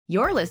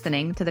You're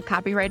listening to the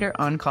Copywriter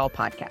On Call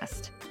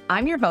podcast.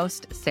 I'm your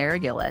host, Sarah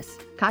Gillis,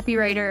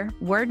 copywriter,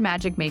 word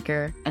magic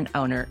maker, and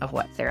owner of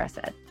What Sarah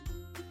Said.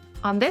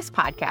 On this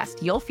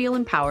podcast, you'll feel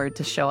empowered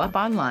to show up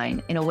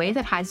online in a way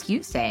that has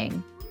you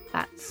saying,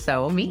 "That's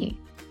so me."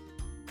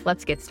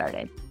 Let's get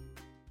started.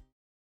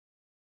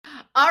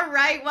 All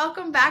right,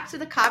 welcome back to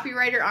the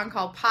Copywriter On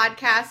Call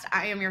podcast.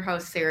 I am your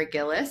host, Sarah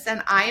Gillis,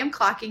 and I am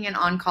clocking in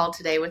on call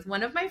today with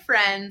one of my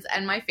friends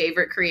and my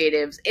favorite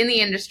creatives in the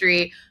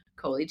industry,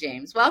 Colie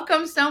James.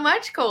 Welcome so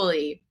much,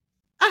 Colie.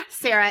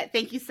 Sarah,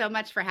 thank you so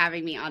much for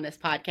having me on this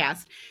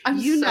podcast. I'm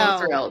so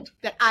thrilled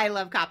that I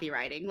love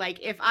copywriting. Like,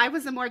 if I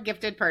was a more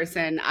gifted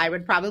person, I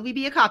would probably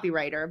be a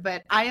copywriter,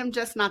 but I am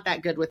just not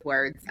that good with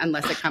words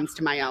unless it comes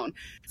to my own.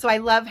 So I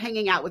love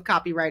hanging out with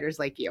copywriters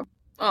like you.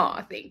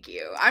 Oh, thank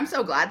you. I'm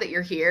so glad that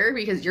you're here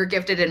because you're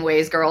gifted in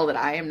ways, girl, that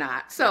I am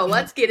not. So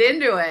let's get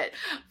into it.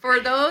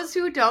 For those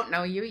who don't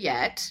know you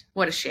yet,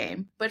 what a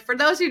shame. But for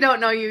those who don't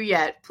know you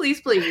yet,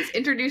 please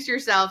introduce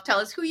yourself. Tell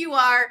us who you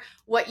are,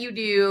 what you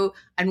do,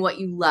 and what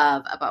you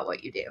love about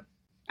what you do.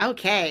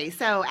 Okay,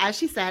 so as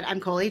she said,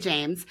 I'm Colie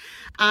James.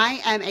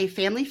 I am a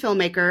family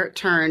filmmaker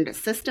turned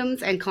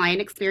systems and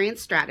client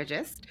experience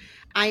strategist.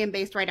 I am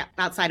based right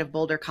outside of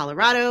Boulder,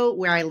 Colorado,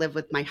 where I live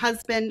with my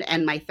husband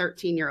and my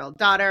 13-year-old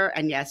daughter.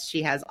 And yes,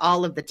 she has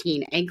all of the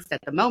teen angst at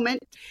the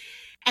moment.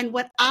 And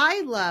what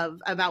I love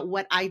about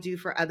what I do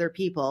for other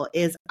people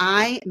is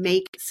I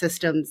make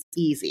systems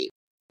easy.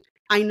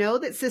 I know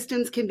that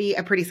systems can be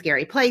a pretty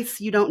scary place.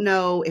 You don't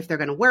know if they're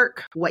going to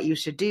work, what you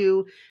should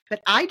do,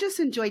 but I just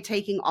enjoy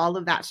taking all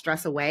of that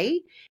stress away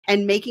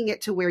and making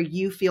it to where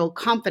you feel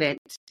confident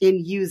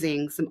in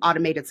using some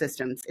automated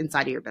systems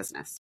inside of your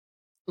business.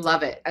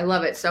 Love it. I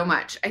love it so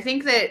much. I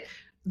think that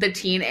the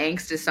teen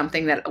angst is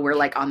something that we're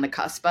like on the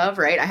cusp of,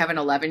 right? I have an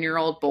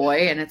 11-year-old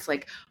boy and it's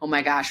like, oh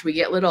my gosh, we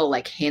get little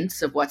like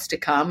hints of what's to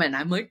come. And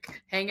I'm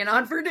like hanging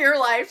on for dear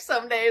life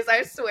some days,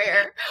 I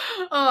swear.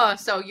 Oh,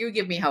 so you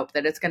give me hope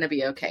that it's going to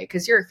be okay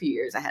because you're a few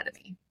years ahead of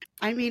me.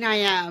 I mean, I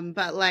am,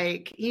 but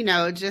like,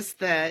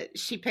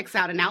 she picks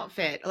out an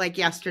outfit. Like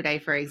yesterday,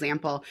 for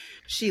example,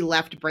 she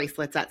left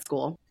bracelets at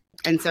school.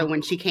 And so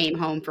when she came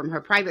home from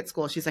her private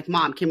school, she's like,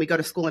 "Mom, can we go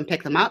to school and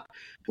pick them up?"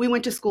 We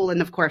went to school and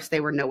of course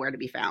they were nowhere to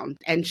be found.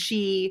 And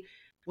she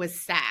was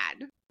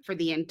sad for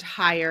the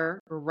entire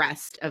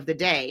rest of the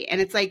day.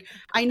 And it's like,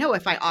 I know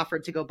if I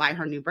offered to go buy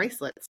her new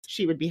bracelets,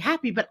 she would be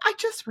happy, but I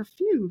just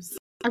refuse.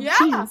 I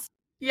refuse.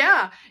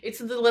 Yeah. It's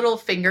the little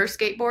finger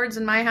skateboards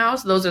in my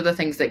house. Those are the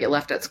things that get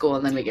left at school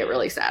and then we get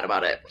really sad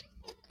about it.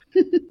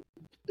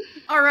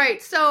 All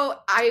right. So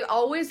I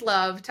always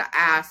love to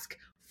ask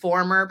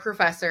former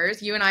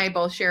professors. You and I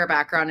both share a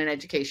background in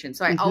education.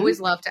 So I always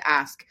love to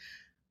ask,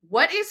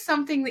 what is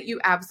something that you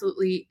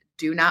absolutely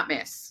do not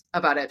miss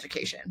about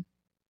education?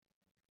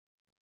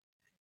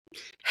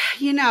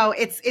 You know,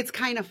 it's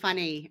kind of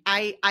funny.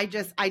 I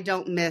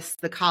don't miss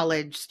the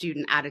college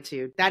student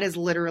attitude. That is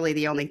literally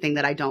the only thing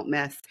that I don't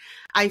miss.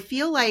 I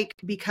feel like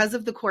because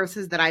of the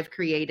courses that I've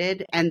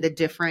created and the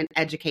different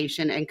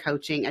education and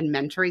coaching and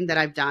mentoring that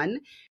I've done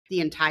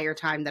the entire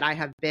time that I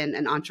have been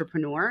an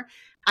entrepreneur,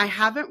 I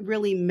haven't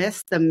really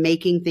missed the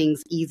making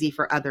things easy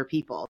for other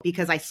people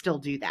because I still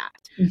do that.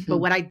 But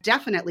what I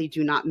definitely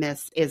do not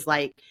miss is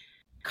like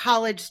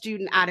college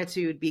student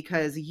attitude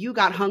because you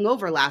got hung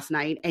over last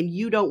night and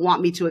you don't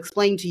want me to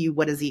explain to you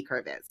what a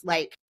Z-curve is.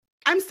 Like,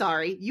 I'm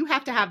sorry, you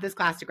have to have this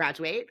class to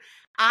graduate.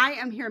 I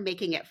am here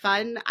making it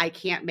fun. I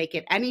can't make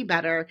it any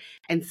better.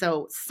 And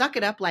so suck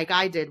it up like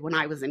I did when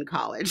I was in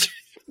college.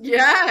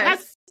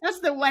 Yes. That's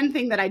the one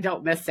thing that I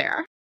don't miss,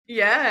 Sarah.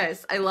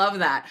 Yes, I love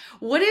that.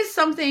 What is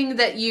something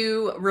that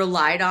you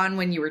relied on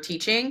when you were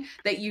teaching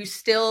that you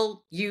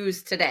still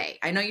use today?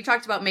 I know you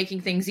talked about making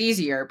things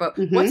easier, but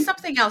what's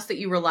something else that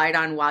you relied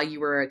on while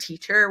you were a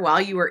teacher, while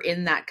you were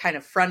in that kind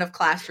of front of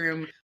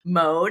classroom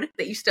mode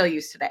that you still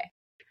use today?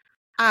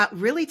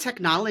 Really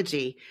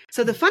technology.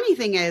 So the funny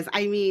thing is,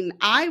 I mean,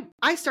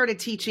 I started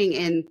teaching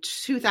in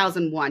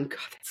 2001. God,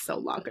 that's so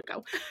long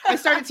ago. I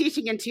started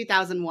teaching in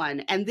 2001,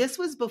 and this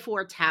was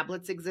before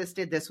tablets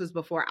existed. This was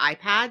before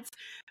iPads,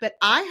 but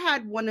I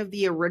had one of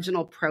the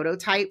original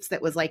prototypes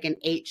that was like an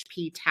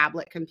HP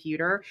tablet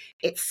computer.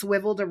 It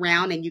swiveled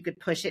around and you could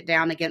push it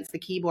down against the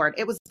keyboard.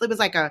 It was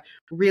like a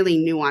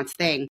really nuanced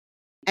thing.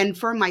 And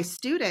for my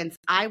students,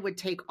 I would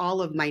take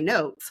all of my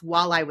notes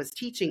while I was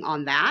teaching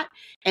on that,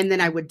 and then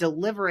I would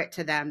deliver it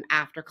to them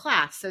after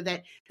class so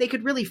that they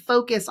could really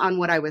focus on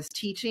what I was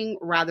teaching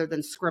rather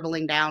than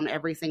scribbling down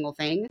every single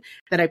thing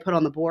that I put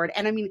on the board.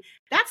 And I mean,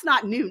 that's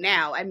not new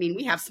now. I mean,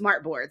 we have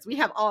smart boards, we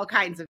have all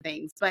kinds of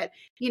things, but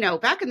you know,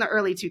 back in the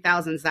early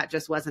 2000s, that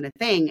just wasn't a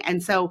thing.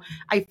 And so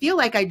I feel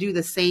like I do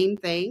the same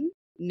thing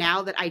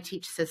now that I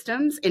teach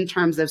systems in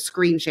terms of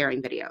screen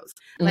sharing videos.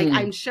 Like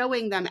I'm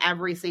showing them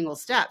every single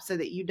step so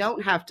that you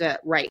don't have to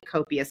write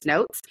copious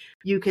notes.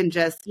 You can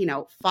just, you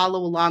know, follow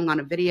along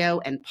on a video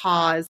and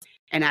pause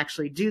and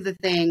actually do the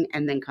thing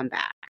and then come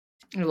back.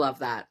 I love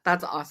that.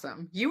 That's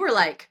awesome. You were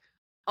like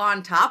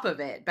on top of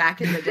it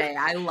back in the day.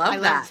 I love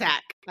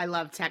that. I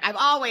love tech. I've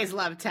always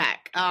loved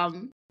tech.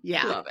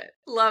 Yeah. Love it.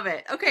 Love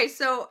it. Okay,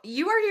 so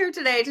you are here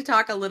today to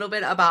talk a little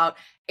bit about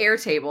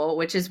Airtable,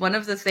 which is one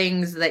of the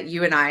things that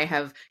you and I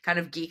have kind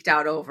of geeked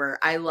out over.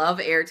 I love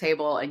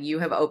Airtable, and you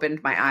have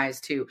opened my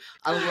eyes to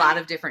a lot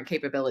of different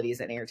capabilities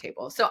in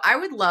Airtable. So I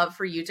would love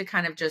for you to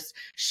kind of just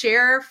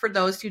share, for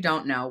those who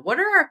don't know, what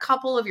are a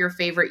couple of your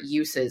favorite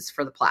uses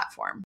for the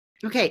platform?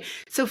 Okay.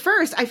 So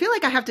first, I feel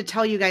like I have to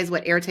tell you guys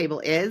what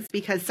Airtable is,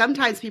 because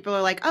sometimes people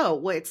are like, oh,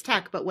 well, it's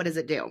tech, but what does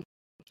it do?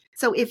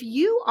 So if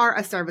you are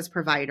a service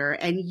provider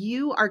and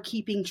you are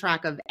keeping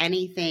track of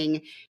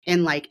anything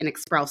in like an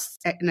Excel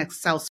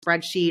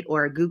spreadsheet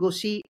or a Google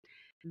sheet,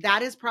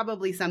 that is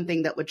probably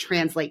something that would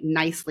translate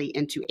nicely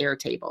into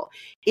Airtable.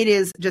 It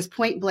is just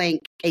point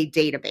blank a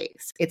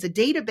database. It's a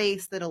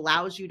database that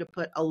allows you to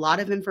put a lot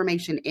of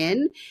information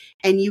in,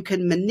 and you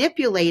can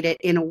manipulate it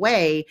in a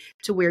way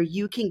to where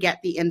you can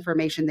get the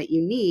information that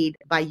you need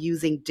by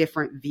using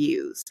different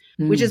views,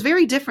 which is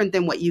very different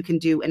than what you can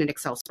do in an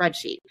Excel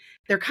spreadsheet.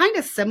 They're kind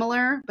of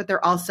similar, but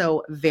they're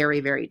also very,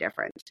 very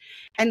different.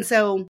 And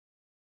so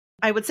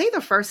I would say the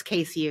first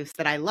case use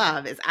that I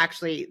love is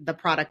actually the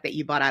product that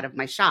you bought out of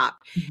my shop,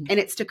 and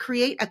it's to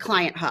create a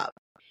client hub.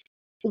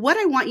 What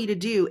I want you to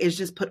do is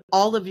just put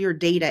all of your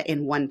data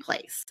in one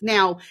place.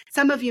 Now,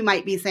 some of you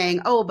might be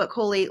saying, oh, but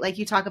Colie, like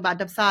you talk about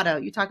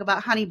Dubsado, you talk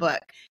about HoneyBook.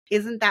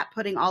 Isn't that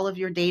putting all of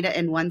your data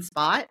in one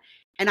spot?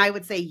 And I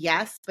would say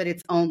yes, but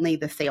it's only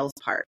the sales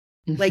part.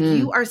 Like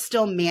you are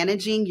still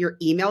managing your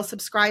email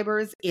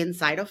subscribers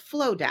inside of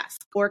Flowdesk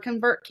or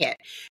ConvertKit.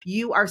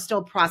 You are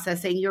still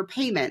processing your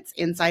payments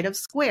inside of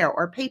Square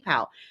or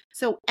PayPal.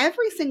 So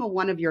every single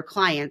one of your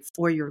clients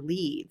or your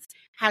leads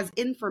has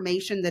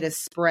information that is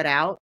spread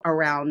out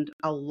around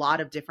a lot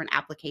of different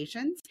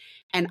applications.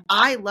 And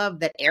I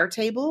love that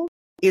Airtable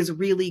is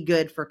really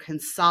good for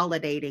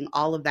consolidating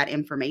all of that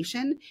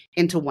information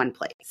into one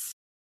place.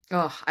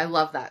 Oh, I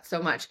love that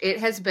so much. It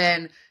has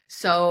been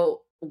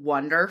so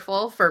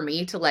wonderful for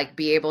me to like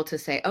be able to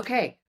say,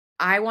 okay,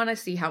 I want to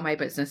see how my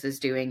business is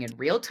doing in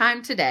real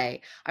time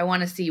today. I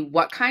want to see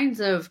what kinds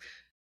of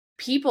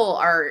people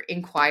are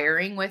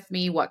inquiring with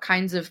me, what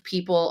kinds of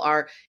people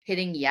are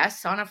hitting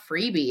yes on a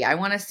freebie. I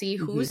want to see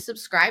who's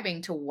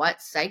subscribing to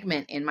what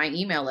segment in my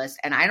email list.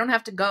 And I don't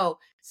have to go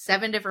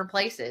 7 different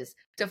places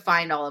to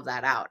find all of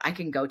that out. I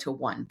can go to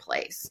one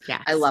place.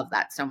 Yes. I love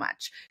that so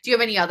much. Do you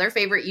have any other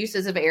favorite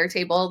uses of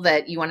Airtable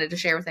that you wanted to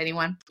share with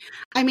anyone?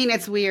 I mean,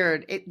 it's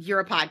weird. You're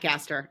a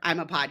podcaster. I'm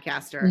a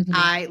podcaster.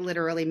 I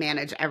literally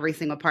manage every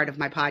single part of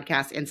my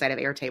podcast inside of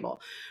Airtable.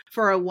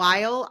 For a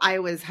while, I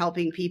was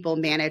helping people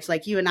manage,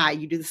 like you and I,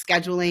 you do the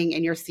scheduling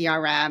in your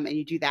CRM and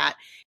you do that.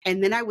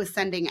 And then I was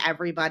sending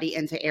everybody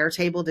into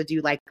Airtable to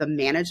do like the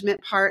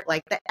management part,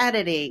 like the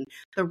editing,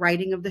 the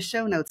writing of the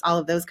show notes, all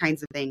of those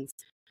kinds of things.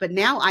 But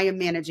now I am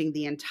managing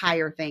the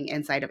entire thing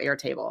inside of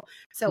Airtable.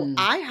 So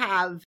I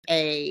have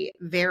a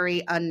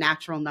very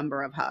unnatural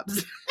number of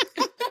hubs.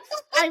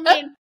 I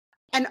mean,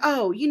 and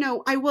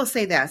I will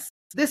say this.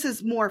 This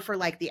is more for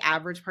like the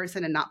average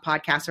person and not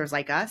podcasters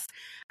like us.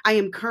 I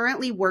am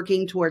currently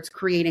working towards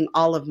creating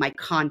all of my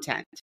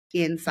content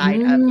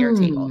inside of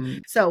Airtable.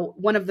 So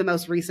one of the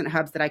most recent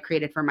hubs that I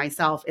created for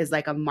myself is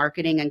like a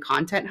marketing and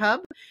content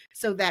hub,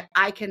 so that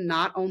I can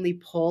not only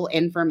pull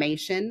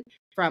information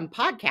from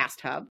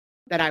Podcast Hub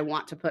that I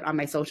want to put on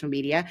my social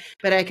media,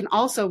 but I can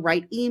also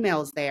write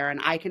emails there,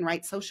 and I can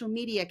write social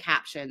media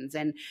captions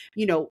and,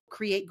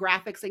 create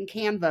graphics in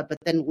Canva, but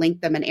then link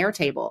them in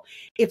Airtable.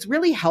 It's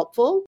really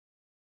helpful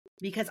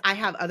because I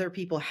have other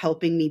people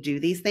helping me do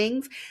these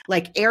things.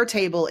 Like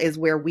Airtable is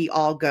where we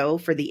all go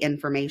for the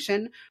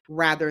information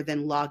rather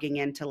than logging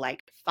into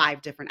like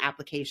 5 different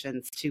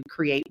applications to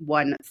create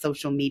one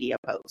social media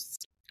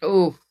post.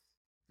 Oh,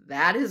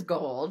 that is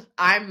gold.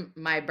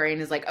 My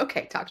brain is like,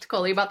 okay, talk to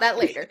Colie about that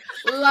later.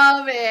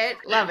 Love it.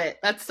 Love it.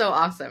 That's so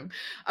awesome.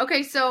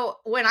 Okay. So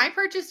when I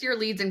purchased your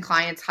leads and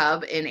clients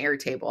hub in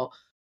Airtable,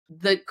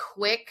 the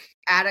quick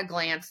at a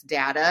glance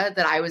data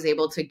that I was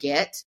able to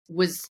get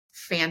was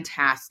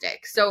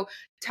fantastic. So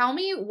tell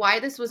me why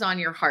this was on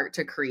your heart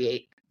to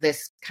create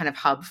this kind of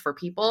hub for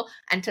people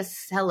and to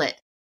sell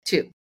it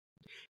too.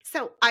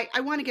 So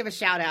I want to give a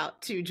shout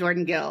out to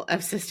Jordan Gill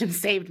of Systems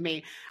Saved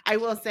Me. I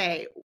will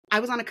say I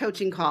was on a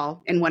coaching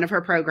call in one of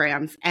her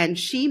programs, and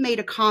she made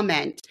a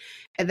comment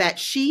that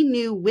she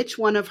knew which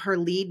one of her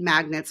lead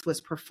magnets was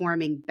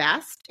performing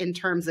best in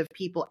terms of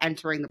people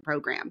entering the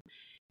program.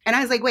 And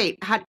I was like,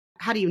 wait,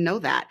 how do you know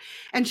that?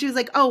 And she was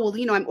like, oh,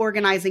 well, I'm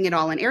organizing it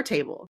all in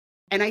Airtable.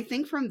 And I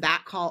think from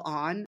that call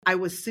on, I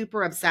was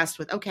super obsessed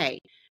with, okay,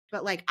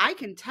 but like I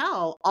can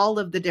tell all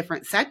of the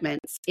different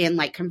segments in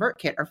like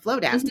ConvertKit or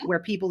Flowdesk where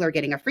people are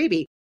getting a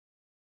freebie.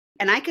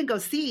 And I can go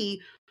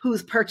see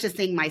who's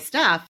purchasing my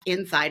stuff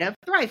inside of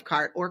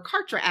ThriveCart or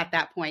Kartra at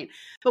that point.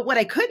 But what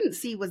I couldn't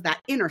see was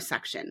that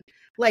intersection.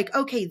 Like,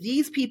 okay,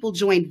 these people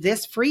joined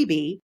this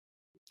freebie.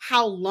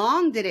 How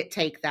long did it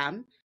take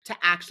them to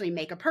actually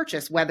make a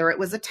purchase, whether it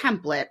was a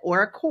template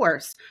or a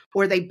course,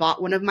 or they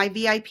bought one of my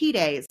VIP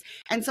days.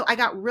 And so I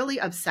got really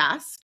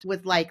obsessed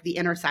with like the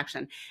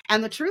intersection.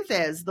 And the truth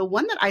is, the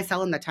one that I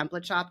sell in the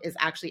template shop is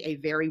actually a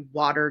very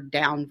watered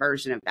down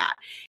version of that.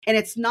 And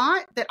it's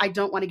not that I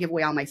don't want to give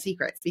away all my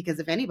secrets, because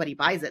if anybody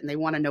buys it and they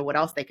want to know what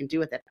else they can do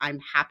with it, I'm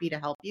happy to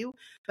help you.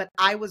 But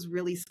I was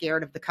really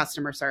scared of the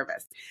customer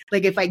service.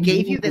 Like if I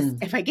gave you this,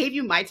 if I gave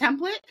you my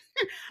template,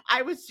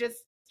 I was just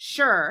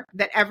sure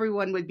that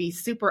everyone would be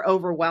super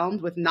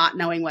overwhelmed with not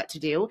knowing what to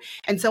do.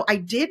 And so I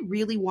did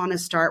really want to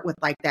start with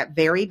like that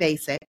very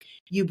basic.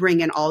 You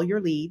bring in all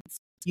your leads,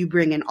 you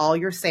bring in all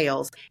your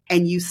sales,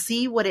 and you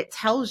see what it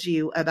tells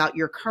you about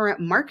your current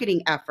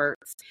marketing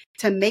efforts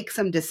to make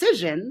some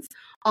decisions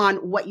on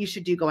what you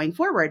should do going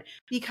forward.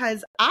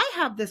 Because I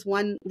have this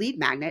one lead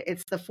magnet.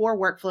 It's the 4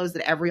 workflows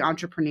that every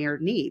entrepreneur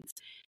needs.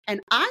 And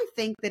I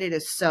think that it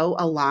is so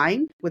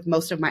aligned with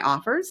most of my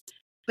offers,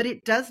 but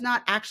it does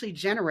not actually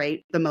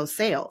generate the most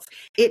sales.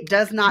 It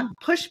does not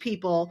push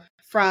people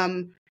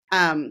from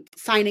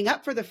signing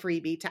up for the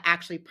freebie to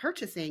actually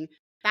purchasing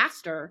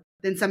faster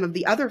than some of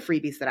the other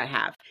freebies that I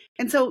have.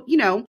 And so, you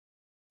know, if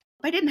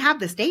I didn't have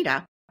this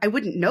data, I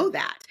wouldn't know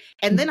that.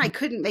 And then I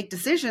couldn't make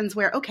decisions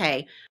where,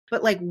 okay,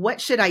 but like,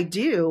 what should I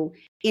do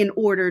in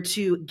order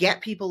to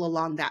get people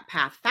along that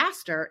path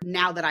faster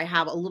now that I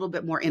have a little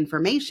bit more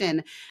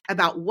information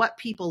about what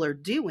people are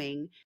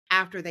doing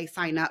after they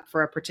sign up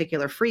for a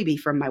particular freebie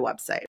from my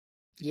website?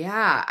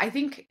 Yeah, I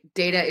think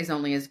data is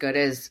only as good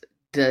as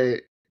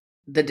the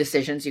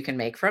decisions you can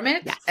make from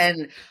it. Yes.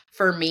 And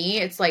for me,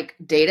 it's like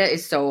data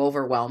is so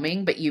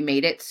overwhelming, but you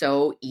made it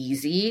so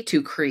easy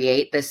to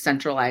create this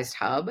centralized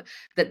hub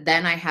that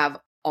then I have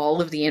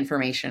all of the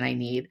information I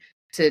need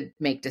to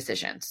make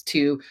decisions,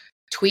 to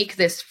tweak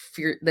this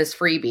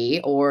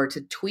freebie or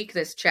to tweak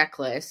this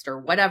checklist or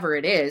whatever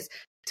it is,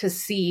 to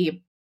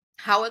see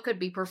how it could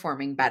be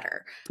performing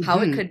better, how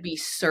it could be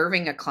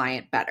serving a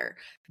client better.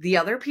 The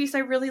other piece I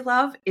really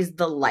love is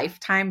the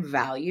lifetime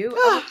value of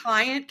a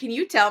client. Can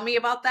you tell me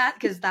about that?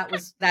 Because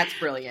that's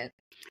brilliant.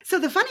 So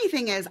the funny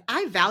thing is,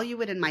 I value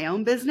it in my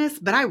own business,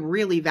 but I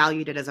really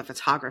valued it as a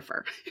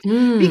photographer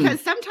because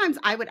sometimes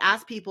I would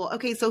ask people,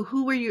 okay, so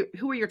who are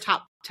your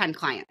top 10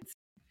 clients?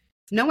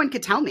 No one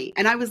could tell me.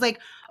 And I was like,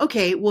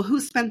 okay, well,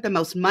 who spent the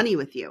most money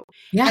with you?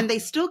 Yeah. And they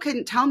still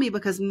couldn't tell me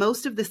because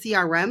most of the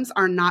CRMs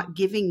are not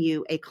giving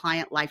you a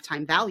client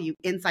lifetime value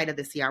inside of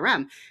the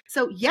CRM.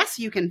 So yes,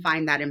 you can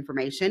find that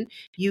information.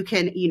 You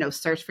can,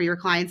 search for your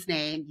client's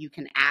name. You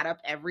can add up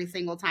every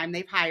single time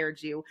they've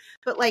hired you.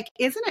 But like,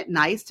 isn't it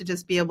nice to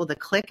just be able to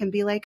click and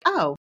be like,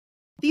 oh,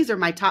 these are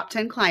my top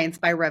 10 clients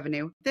by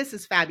revenue. This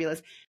is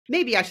fabulous.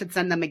 Maybe I should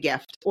send them a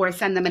gift or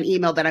send them an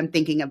email that I'm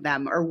thinking of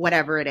them or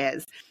whatever it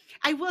is.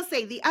 I will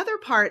say the other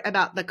part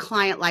about the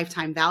client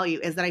lifetime value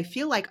is that I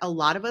feel like a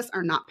lot of us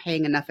are not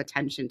paying enough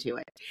attention to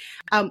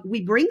it.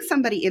 We bring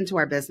somebody into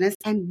our business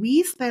and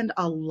we spend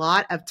a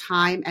lot of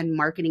time and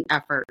marketing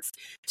efforts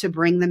to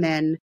bring them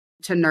in,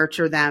 to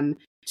nurture them,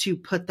 to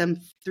put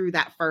them through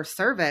that first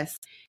service.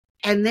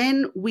 And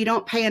then we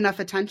don't pay enough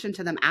attention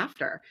to them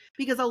after,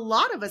 because a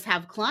lot of us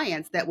have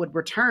clients that would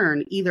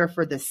return either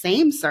for the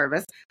same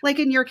service, like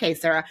in your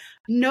case, Sarah.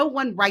 No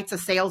one writes a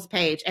sales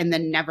page and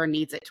then never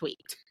needs it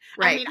tweaked.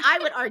 Right. I mean, I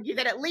would argue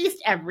that at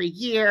least every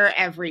year,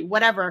 every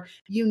whatever,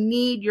 you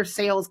need your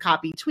sales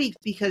copy tweaked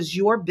because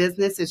your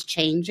business is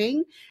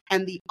changing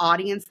and the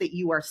audience that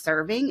you are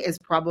serving is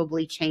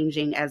probably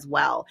changing as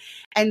well.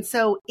 And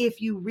so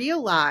if you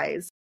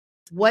realize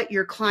what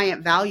your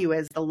client value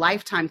is, the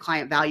lifetime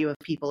client value of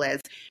people is,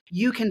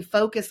 you can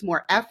focus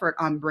more effort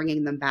on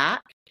bringing them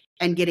back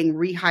and getting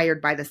rehired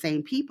by the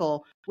same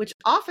people, which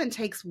often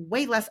takes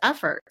way less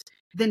effort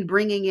than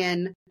bringing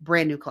in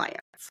brand new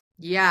clients.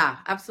 Yeah,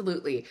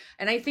 absolutely.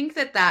 And I think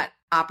that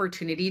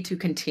opportunity to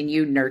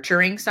continue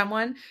nurturing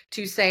someone,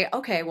 to say,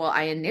 okay, well,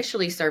 I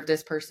initially served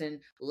this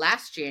person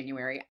last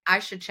January, I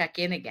should check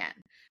in again.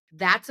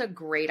 That's a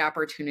great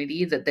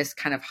opportunity that this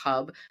kind of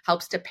hub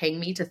helps to ping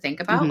me to think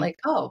about, like,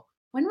 oh,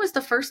 when was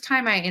the first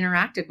time I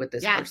interacted with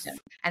this person?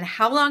 And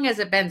how long has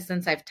it been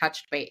since I've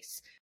touched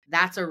base?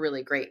 That's a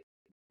really great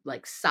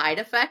side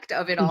effect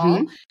of it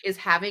all, is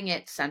having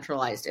it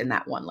centralized in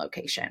that one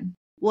location.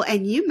 Well,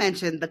 and you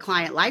mentioned the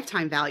client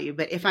lifetime value,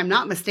 but if I'm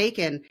not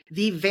mistaken,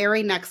 the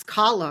very next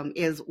column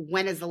is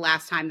when is the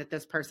last time that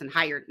this person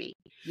hired me?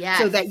 Yes.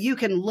 So that you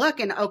can look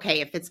and, okay,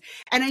 if it's,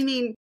 and I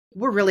mean,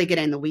 we're really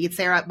getting in the weeds,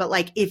 Sarah, but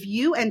like if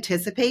you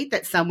anticipate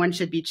that someone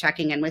should be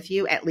checking in with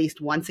you at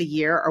least once a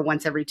year or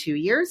once every 2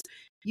 years,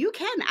 you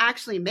can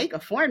actually make a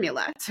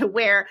formula to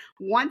where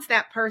once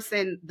that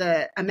person,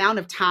 the amount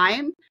of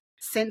time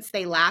since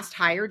they last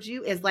hired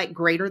you is like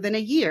greater than a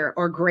year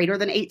or greater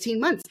than 18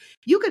 months,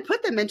 you could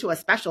put them into a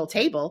special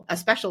table, a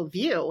special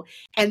view,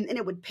 and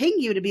it would ping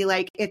you to be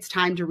like, it's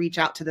time to reach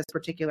out to this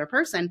particular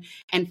person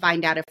and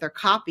find out if their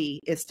copy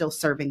is still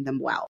serving them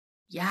well.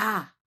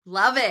 Yeah.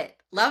 Love it.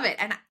 Love it.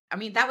 And I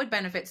mean, that would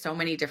benefit so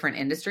many different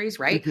industries,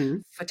 right?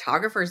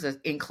 Photographers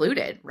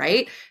included,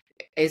 right?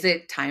 Is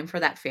it time for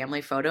that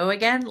family photo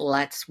again?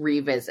 Let's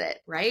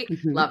revisit, right?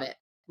 Love it.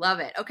 Love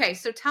it. Okay.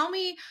 So tell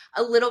me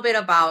a little bit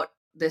about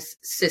this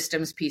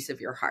systems piece of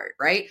your heart,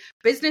 right?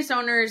 Business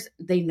owners,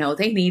 they know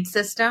they need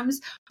systems,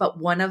 but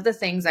one of the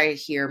things I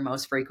hear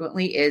most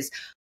frequently is,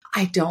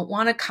 I don't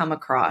want to come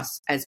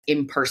across as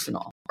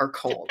impersonal or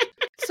cold.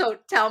 So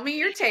tell me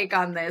your take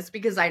on this,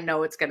 because I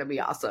know it's going to be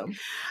awesome.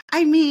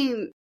 I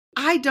mean,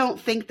 I don't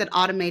think that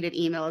automated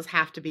emails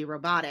have to be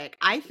robotic.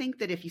 I think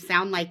that if you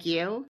sound like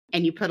you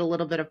and you put a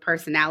little bit of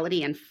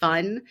personality and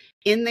fun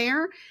in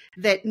there,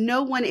 that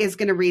no one is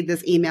going to read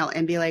this email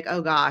and be like,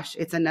 oh gosh,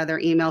 it's another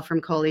email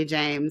from Colie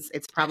James.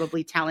 It's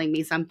probably telling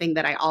me something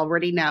that I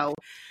already know.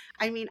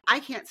 I mean,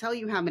 I can't tell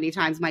you how many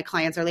times my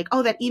clients are like,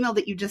 oh, that email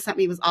that you just sent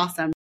me was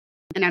awesome.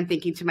 And I'm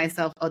thinking to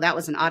myself, oh, that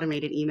was an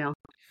automated email.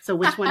 So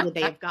which one would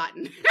they have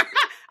gotten?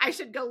 I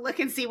should go look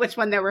and see which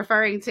one they're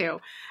referring to.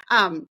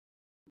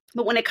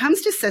 But when it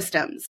comes to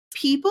systems,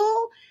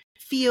 people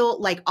feel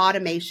like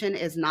automation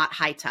is not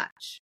high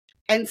touch.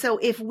 And so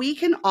if we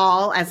can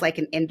all, as like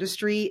an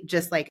industry,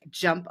 just like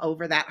jump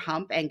over that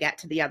hump and get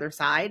to the other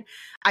side,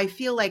 I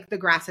feel like the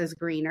grass is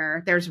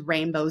greener. There's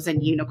rainbows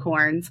and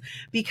unicorns,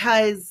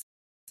 because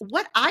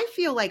what I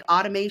feel like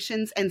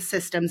automations and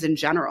systems in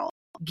general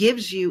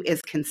gives you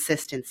is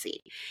consistency.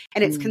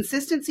 And it's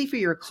consistency for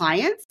your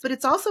clients, but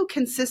it's also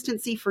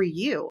consistency for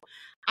you.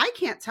 I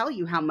can't tell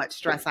you how much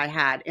stress I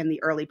had in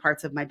the early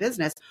parts of my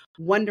business,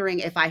 wondering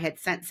if I had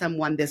sent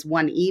someone this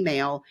one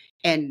email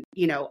and,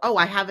 oh,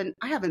 I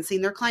haven't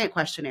seen their client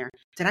questionnaire.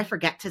 Did I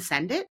forget to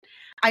send it?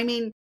 I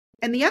mean,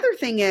 and the other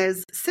thing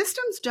is,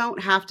 systems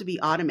don't have to be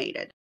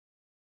automated.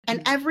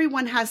 And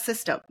everyone has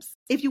systems.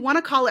 If you want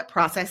to call it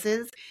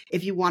processes,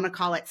 if you want to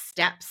call it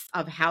steps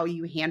of how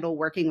you handle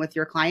working with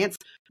your clients,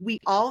 we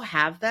all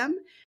have them.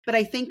 But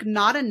I think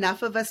not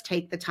enough of us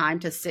take the time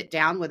to sit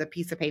down with a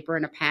piece of paper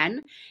and a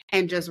pen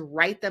and just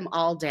write them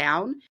all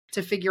down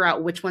to figure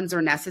out which ones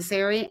are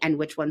necessary and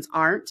which ones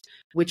aren't,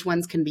 which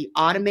ones can be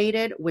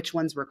automated, which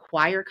ones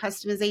require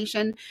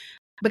customization.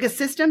 Because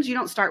systems, you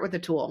don't start with a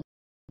tool.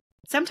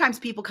 Sometimes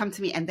people come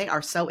to me and they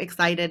are so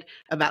excited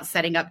about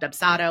setting up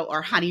Dubsado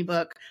or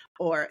Honeybook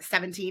or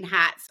 17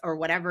 Hats or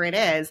whatever it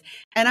is.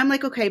 And I'm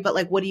like, okay, but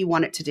like, what do you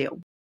want it to do?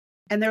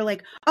 And they're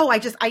like, oh,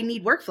 I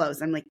need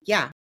workflows. I'm like,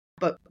 yeah,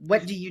 but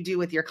what do you do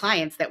with your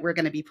clients that we're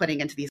going to be putting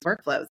into these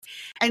workflows?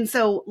 And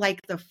so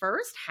like the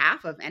first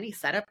half of any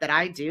setup that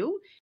I do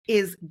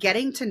is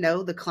getting to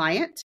know the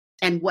client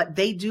and what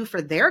they do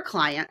for their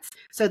clients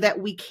so that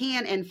we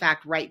can, in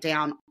fact, write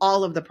down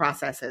all of the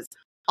processes,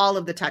 all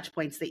of the touch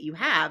points that you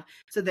have,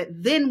 so that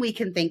then we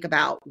can think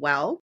about,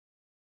 well,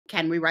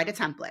 can we write a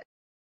template?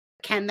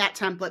 Can that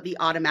template be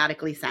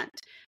automatically sent?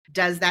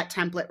 Does that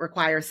template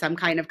require some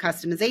kind of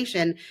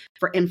customization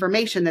for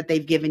information that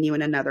they've given you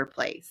in another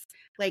place?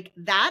 Like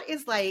that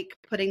is like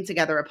putting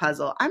together a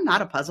puzzle. I'm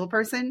not a puzzle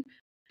person,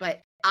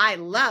 but I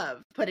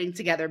love putting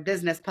together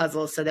business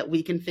puzzles so that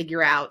we can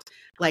figure out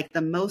like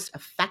the most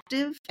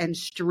effective and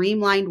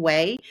streamlined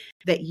way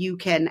that you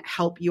can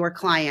help your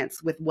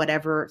clients with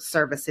whatever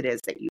service it is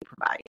that you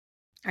provide.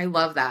 I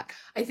love that.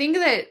 I think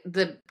that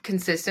the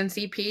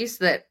consistency piece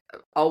that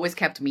always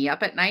kept me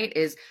up at night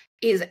is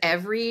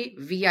every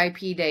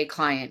VIP day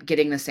client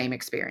getting the same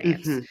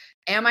experience? Mm-hmm.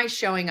 Am I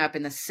showing up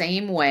in the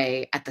same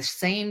way at the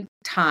same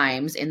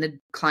times in the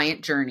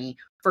client journey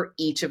for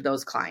each of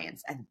those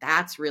clients? And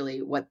that's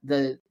really what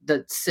the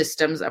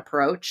systems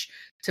approach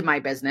to my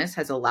business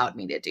has allowed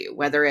me to do,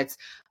 whether it's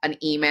an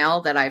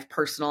email that I've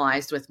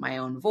personalized with my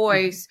own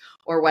voice,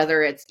 or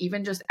whether it's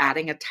even just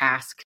adding a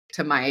task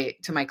to my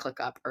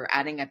ClickUp or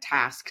adding a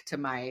task to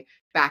my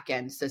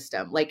backend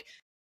system. Like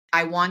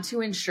I want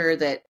to ensure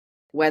that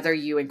whether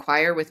you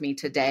inquire with me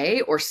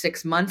today or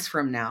 6 months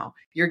from now,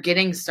 you're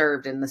getting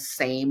served in the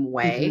same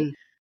way. Mm-hmm.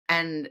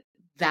 And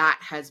that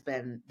has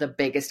been the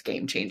biggest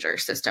game changer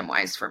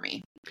system-wise for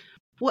me.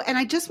 Well, and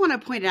I just want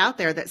to point out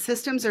there that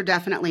systems are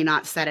definitely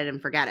not set it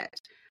and forget it.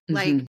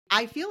 Like, mm-hmm.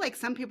 I feel like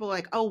some people are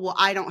like, oh, well,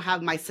 I don't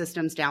have my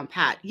systems down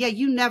pat. Yeah,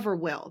 you never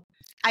will.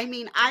 I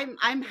mean,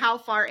 I'm how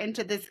far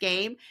into this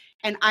game,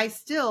 and I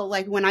still,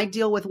 like, when I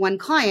deal with one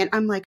client,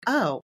 I'm like,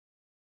 oh,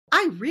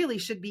 I really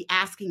should be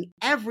asking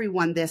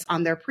everyone this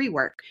on their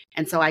pre-work.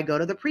 And so I go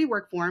to the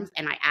pre-work forms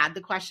and I add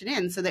the question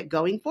in so that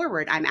going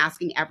forward, I'm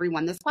asking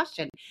everyone this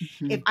question.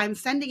 Mm-hmm. If I'm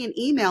sending an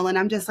email and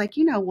I'm just like,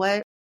 you know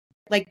what,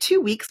 like 2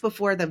 weeks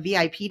before the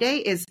VIP day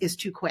is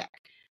too quick.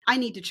 I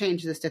need to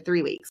change this to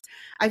 3 weeks.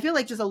 I feel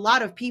like just a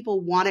lot of people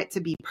want it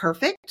to be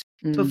perfect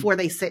before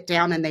they sit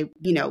down and they,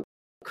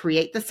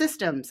 create the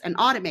systems and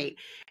automate.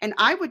 And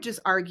I would just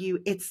argue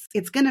it's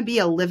going to be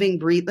a living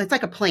breathe. It's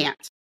like a plant.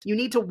 You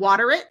need to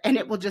water it and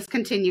it will just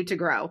continue to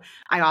grow.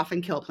 I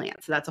often kill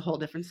plants, so that's a whole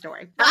different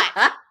story.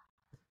 But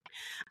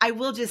I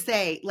will just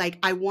say, like,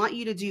 I want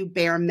you to do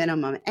bare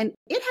minimum. And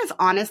it has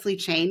honestly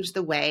changed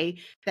the way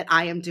that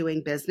I am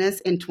doing business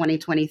in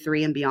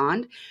 2023 and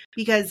beyond,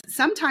 because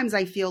sometimes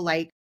I feel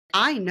like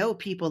I know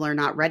people are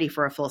not ready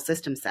for a full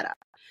system setup.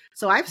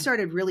 So I've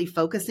started really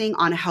focusing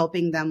on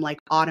helping them like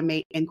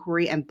automate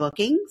inquiry and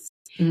bookings.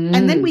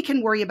 And then we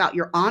can worry about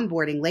your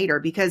onboarding later,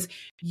 because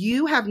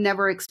you have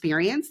never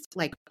experienced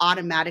like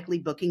automatically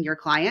booking your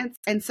clients.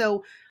 And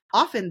so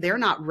often they're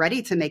not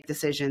ready to make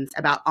decisions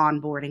about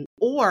onboarding,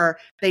 or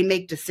they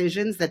make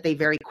decisions that they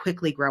very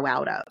quickly grow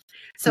out of.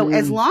 So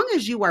as long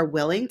as you are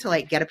willing to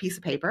like get a piece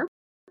of paper,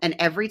 and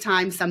every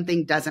time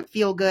something doesn't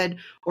feel good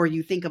or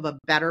you think of a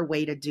better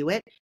way to do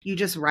it, you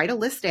just write a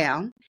list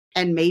down,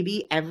 and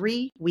maybe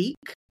every week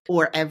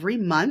or every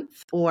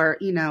month or,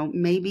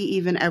 maybe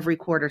even every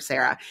quarter,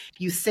 Sarah,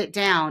 you sit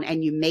down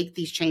and you make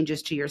these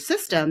changes to your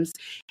systems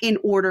in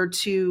order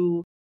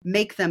to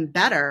make them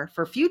better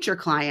for future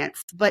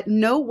clients. But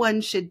no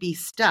one should be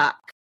stuck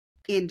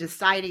in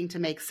deciding to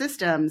make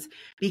systems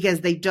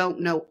because they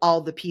don't know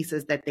all the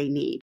pieces that they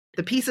need.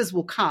 The pieces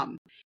will come.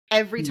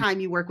 Every time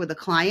you work with a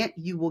client,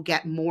 you will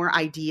get more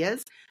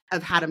ideas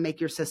of how to make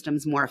your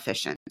systems more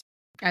efficient.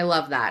 I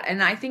love that.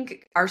 And I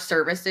think our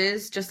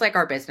services, just like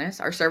our business,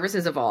 our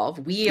services evolve.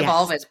 We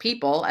evolve as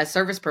people, as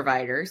service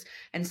providers.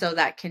 And so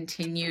that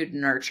continued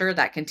nurture,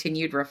 that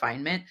continued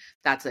refinement,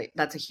 that's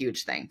a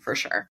huge thing for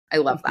sure. I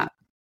love that.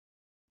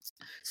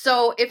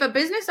 So if a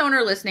business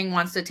owner listening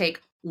wants to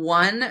take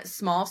one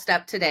small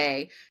step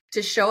today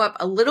to show up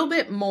a little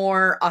bit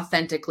more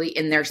authentically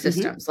in their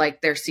systems,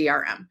 like their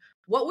CRM,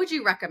 what would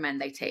you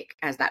recommend they take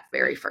as that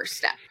very first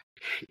step?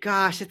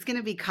 Gosh, it's going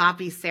to be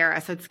copy,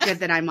 Sarah. So it's good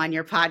that I'm on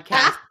your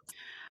podcast.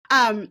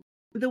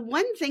 The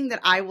one thing that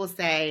I will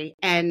say,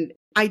 and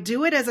I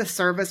do it as a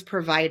service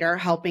provider,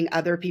 helping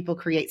other people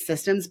create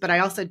systems, but I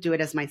also do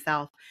it as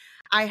myself.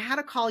 I had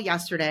a call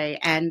yesterday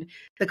and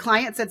the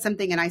client said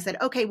something and I said,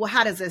 okay, well,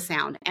 how does this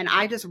sound? And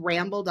I just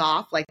rambled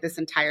off like this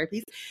entire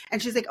piece.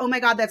 And she's like, oh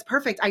my God, that's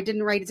perfect. I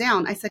didn't write it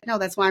down. I said, no,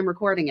 that's why I'm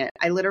recording it.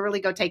 I literally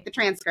go take the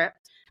transcript.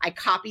 I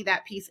copy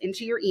that piece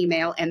into your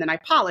email and then I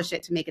polish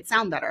it to make it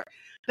sound better.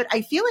 But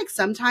I feel like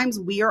sometimes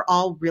we are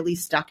all really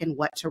stuck in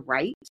what to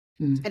write.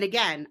 And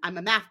again, I'm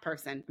a math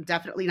person. I'm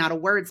definitely not a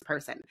words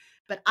person,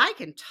 but I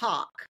can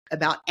talk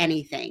about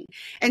anything.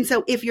 And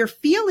so if you're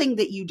feeling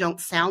that you don't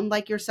sound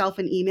like yourself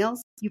in emails,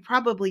 you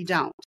probably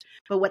don't.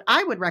 But what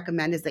I would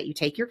recommend is that you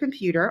take your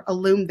computer, a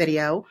Loom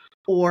video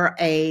or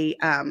a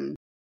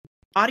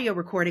audio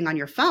recording on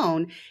your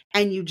phone,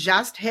 and you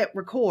just hit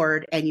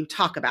record and you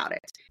talk about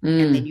it.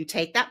 And then you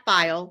take that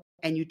file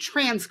and you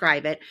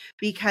transcribe it,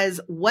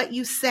 because what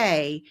you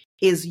say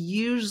is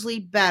usually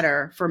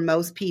better for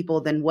most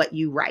people than what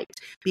you write,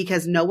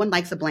 because no one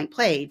likes a blank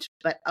page.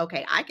 But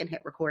okay, I can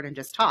hit record and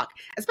just talk,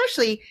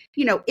 especially,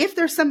 if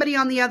there's somebody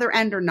on the other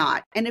end or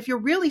not. And if you're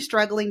really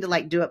struggling to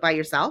like do it by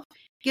yourself,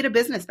 get a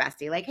business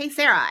bestie. Like, hey,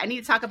 Sarah, I need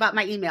to talk about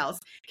my emails.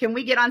 Can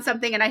we get on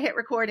something and I hit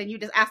record and you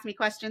just ask me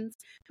questions?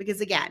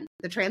 Because again,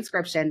 the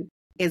transcription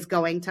is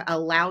going to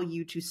allow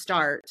you to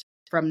start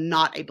from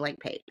not a blank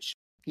page.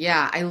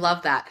 Yeah, I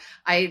love that.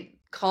 I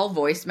call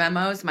voice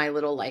memos my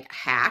little like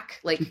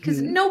hack, like,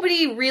 because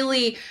nobody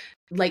really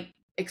like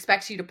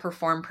expects you to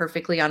perform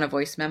perfectly on a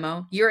voice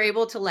memo. You're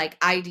able to like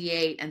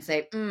ideate and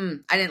say,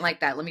 I didn't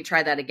like that. Let me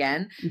try that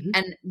again.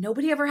 And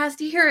nobody ever has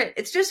to hear it.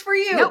 It's just for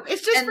you. No,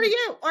 it's just for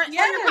you or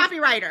your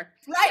copywriter.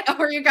 Right.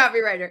 Or your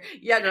copywriter.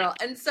 Yeah, girl.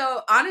 And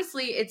so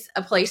honestly, it's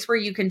a place where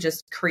you can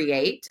just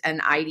create and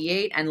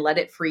ideate and let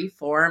it free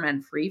form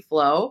and free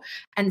flow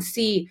and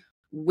see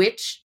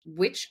which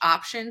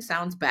option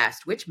sounds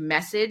best, which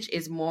message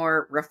is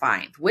more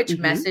refined, which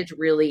message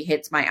really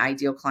hits my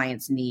ideal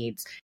client's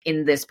needs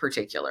in this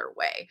particular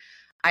way.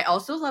 I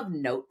also love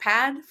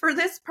Notepad for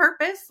this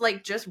purpose,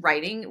 like just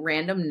writing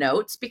random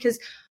notes, because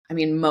I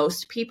mean,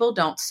 most people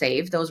don't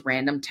save those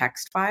random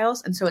text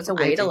files. And so it's a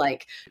way to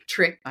like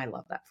I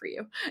love that for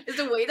you. It's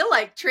a way to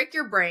like trick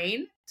your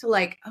brain to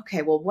like,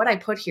 okay, well, what I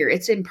put here,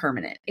 it's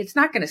impermanent. It's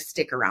not going to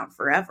stick around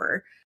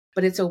forever.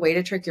 But it's a way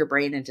to trick your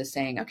brain into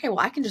saying, okay, well,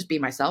 I can just be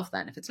myself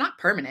then. If it's not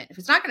permanent, if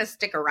it's not going to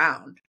stick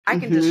around, I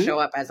can just show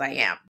up as I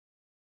am.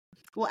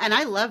 Well, and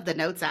I love the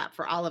Notes app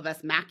for all of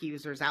us Mac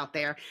users out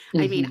there.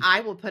 I mean,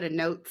 I will put a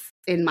notes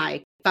in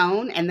my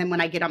phone, and then when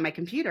I get on my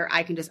computer,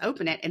 I can just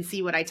open it and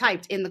see what I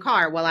typed in the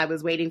car while I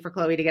was waiting for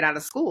Colie to get out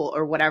of school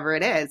or whatever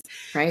it is.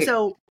 Right.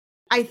 So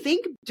I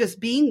think just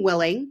being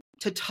willing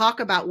to talk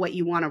about what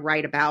you want to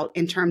write about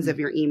in terms of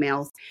your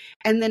emails.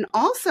 And then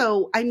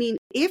also, I mean,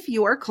 if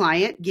your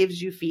client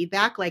gives you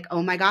feedback like,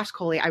 oh my gosh,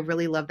 Colie, I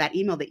really love that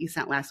email that you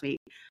sent last week.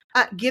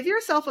 Give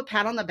yourself a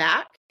pat on the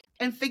back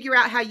and figure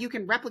out how you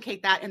can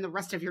replicate that in the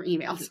rest of your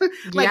emails.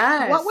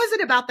 Like, what was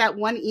it about that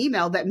one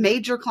email that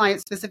made your client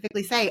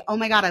specifically say, oh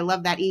my God, I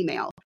love that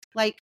email?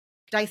 Like,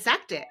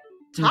 dissect it,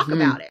 talk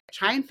about it,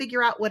 try and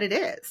figure out what it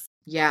is.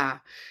 Yeah.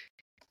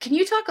 Can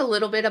you talk a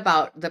little bit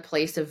about the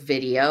place of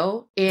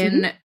video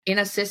in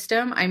a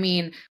system? I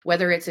mean,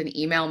 whether it's an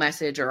email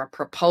message or a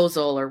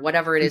proposal or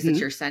whatever it is that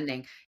you're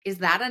sending, is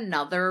that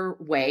another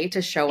way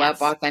to show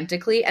up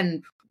authentically?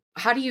 And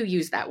how do you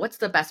use that? What's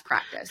the best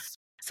practice?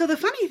 So the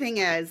funny thing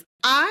is,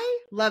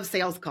 I love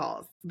sales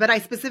calls, but I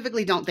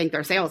specifically don't think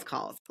they're sales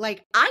calls.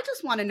 Like, I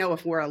just want to know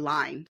if we're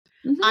aligned.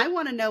 I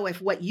want to know if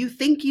what you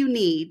think you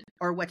need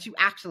or what you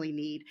actually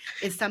need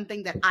is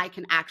something that I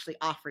can actually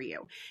offer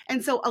you.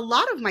 And so a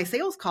lot of my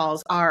sales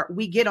calls are,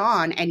 we get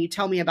on and you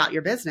tell me about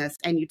your business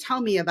and you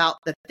tell me about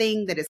the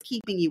thing that is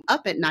keeping you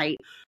up at night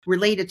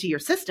related to your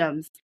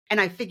systems.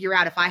 and I figure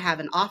out if I have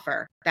an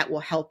offer that will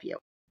help you.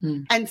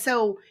 And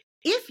so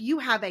if you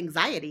have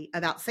anxiety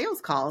about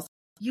sales calls,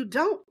 you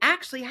don't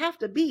actually have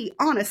to be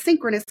on a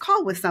synchronous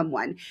call with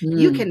someone.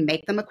 You can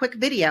make them a quick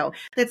video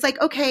that's like,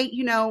 okay,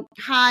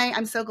 hi,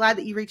 I'm so glad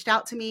that you reached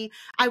out to me.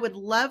 I would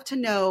love to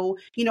know,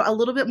 a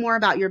little bit more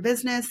about your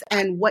business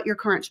and what your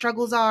current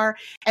struggles are.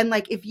 And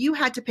like, if you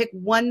had to pick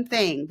one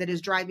thing that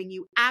is driving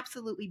you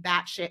absolutely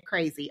batshit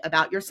crazy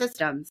about your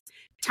systems,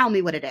 tell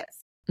me what it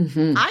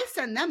is. I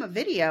send them a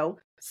video.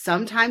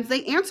 Sometimes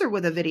they answer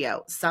with a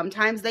video.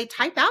 Sometimes they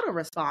type out a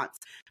response.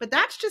 But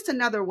that's just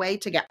another way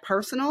to get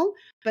personal,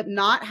 but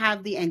not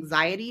have the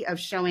anxiety of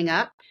showing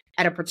up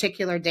at a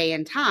particular day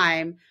and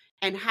time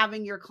and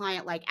having your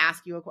client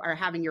ask you, or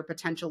having your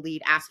potential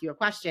lead ask you a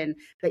question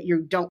that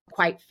you don't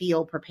quite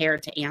feel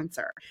prepared to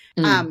answer.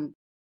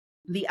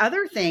 The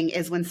other thing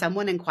is when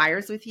someone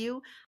inquires with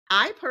you,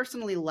 I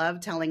personally love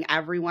telling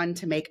everyone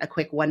to make a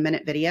quick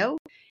 1-minute video.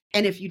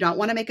 And if you don't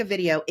want to make a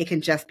video, it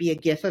can just be a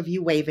GIF of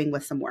you waving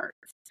with some words.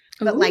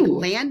 But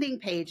landing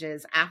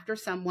pages after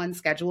someone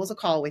schedules a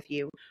call with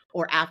you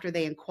or after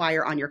they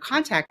inquire on your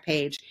contact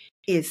page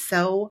is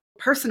so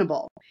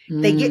personable.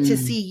 They get to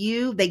see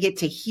you, they get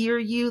to hear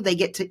you, they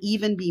get to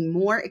even be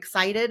more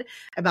excited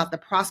about the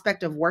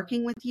prospect of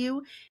working with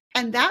you.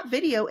 And that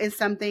video is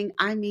something,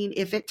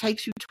 if it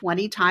takes you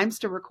 20 times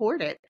to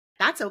record it,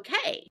 that's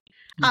okay.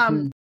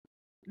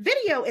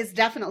 Video is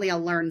definitely a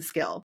learned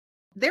skill.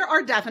 There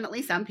are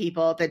definitely some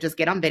people that just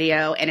get on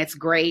video and it's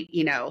great.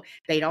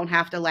 They don't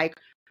have to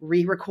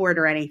re-record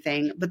or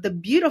anything. But the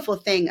beautiful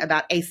thing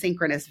about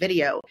asynchronous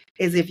video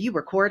is if you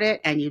record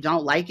it and you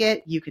don't like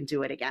it, you can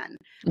do it again.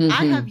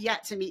 I have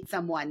yet to meet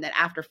someone that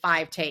after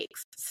 5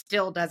 takes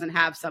still doesn't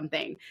have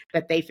something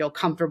that they feel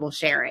comfortable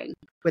sharing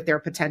with their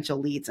potential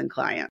leads and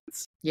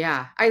clients.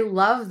 Yeah. I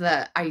love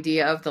the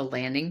idea of the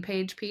landing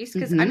page piece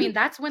because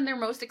that's when they're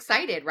most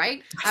excited,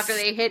 right? Yes. After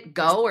they hit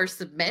go or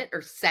submit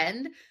or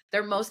send,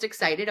 they're most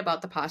excited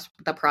about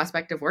the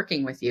prospect of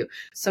working with you.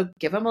 So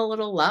give them a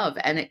little love.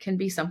 And it can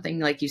be something,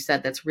 like you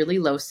said, that's really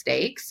low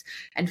stakes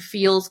and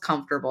feels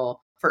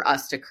comfortable for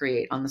us to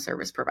create on the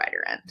service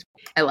provider end.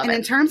 I love it. And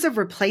in terms of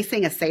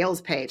replacing a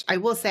sales page, I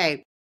will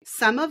say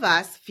some of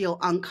us feel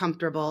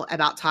uncomfortable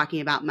about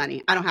talking about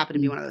money. I don't happen to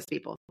be one of those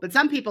people, but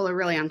some people are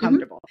really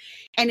uncomfortable.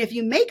 And if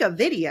you make a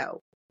video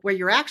where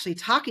you're actually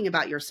talking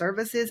about your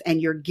services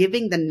and you're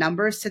giving the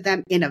numbers to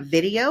them in a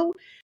video,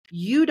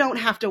 you don't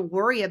have to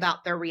worry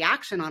about their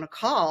reaction on a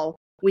call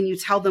when you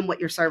tell them what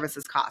your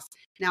services cost.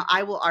 Now,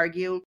 I will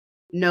argue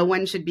no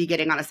one should be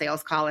getting on a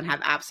sales call and have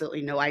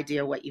absolutely no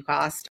idea what you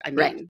cost.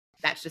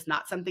 That's just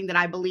not something that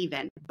I believe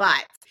in.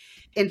 But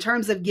in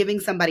terms of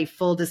giving somebody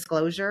full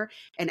disclosure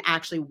and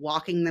actually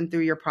walking them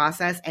through your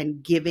process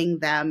and giving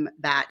them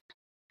that,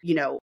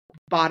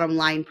 bottom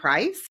line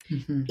price,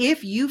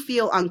 if you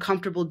feel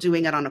uncomfortable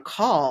doing it on a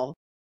call,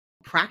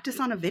 practice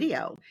on a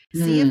video.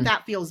 See if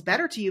that feels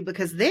better to you,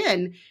 because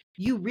then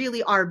you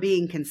really are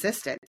being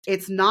consistent.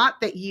 It's not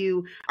that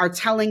you are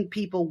telling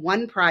people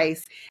one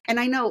price. And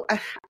I know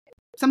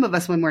some of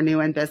us, when we're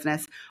new in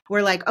business,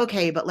 we're like,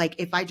 okay, but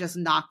if I just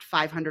knocked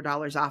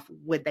 $500 off,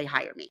 would they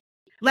hire me?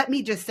 Let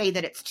me just say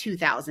that it's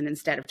 $2,000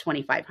 instead of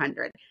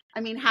 $2,500.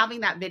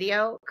 Having that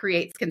video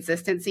creates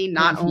consistency,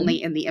 not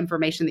only in the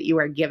information that you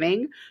are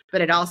giving,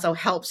 but it also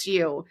helps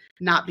you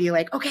not be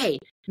like, okay,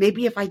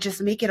 maybe if I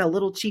just make it a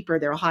little cheaper,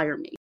 they'll hire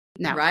me.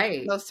 No,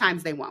 right. Most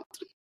times they won't.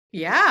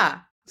 Yeah.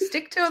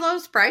 Stick to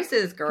those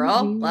prices,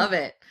 girl. Love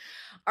it.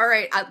 All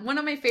right. One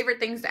of my favorite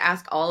things to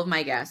ask all of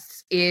my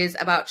guests is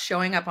about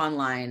showing up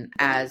online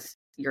as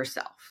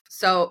yourself.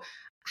 So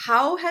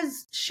how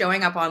has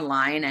showing up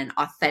online and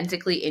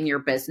authentically in your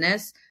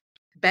business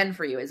been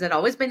for you? Has it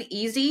always been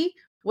easy?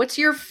 What's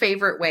your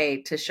favorite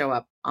way to show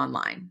up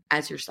online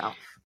as yourself?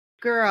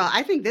 Girl,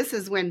 I think this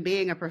is when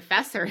being a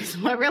professor is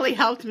what really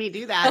helped me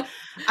do that.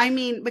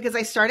 Because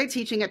I started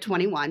teaching at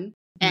 21.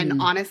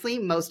 And honestly,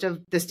 most of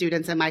the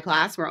students in my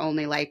class were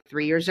only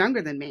 3 years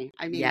younger than me.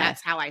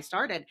 That's how I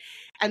started.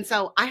 And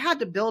so I had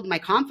to build my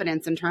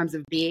confidence in terms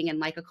of being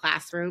in a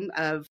classroom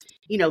of,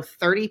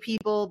 30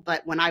 people.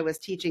 But when I was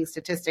teaching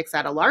statistics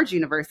at a large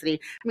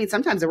university,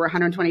 sometimes there were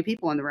 120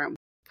 people in the room.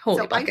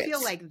 Holy buckets. I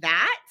feel like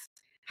that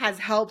has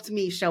helped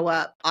me show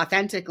up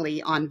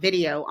authentically on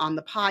video, on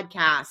the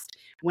podcast,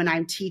 when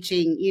I'm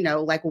teaching,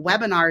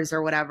 webinars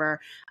or whatever.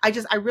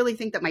 I really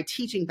think that my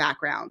teaching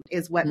background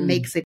is what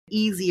makes it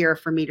easier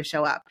for me to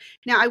show up.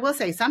 Now, I will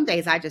say some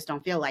days I just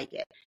don't feel like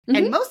it.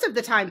 And most of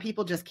the time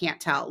people just can't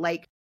tell.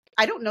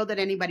 I don't know that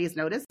anybody's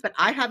noticed, but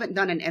I haven't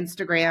done an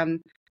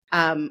Instagram,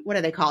 what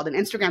are they called? An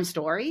Instagram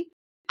story.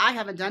 I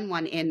haven't done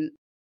one in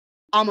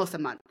almost a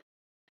month.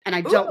 And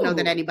I don't know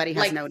that anybody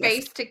has noticed.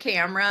 Face to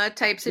camera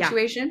type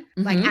situation?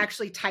 Yeah.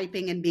 Actually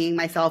typing and being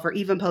myself, or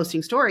even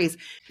posting stories,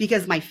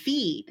 because my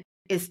feed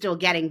is still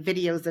getting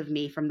videos of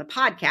me from the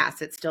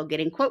podcast. It's still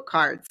getting quote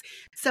cards.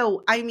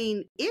 So,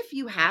 if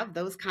you have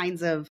those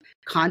kinds of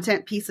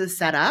content pieces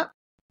set up,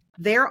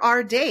 there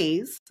are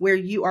days where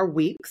you are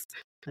weeks,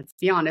 let's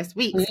be honest,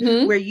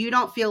 where you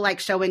don't feel like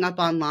showing up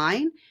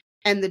online.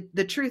 And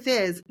the truth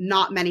is,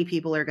 not many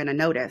people are going to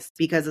notice,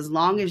 because as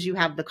long as you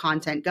have the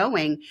content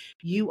going,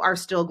 you are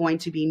still going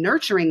to be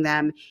nurturing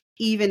them,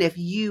 even if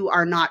you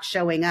are not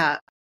showing up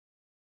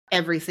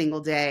every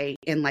single day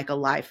in like a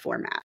live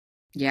format.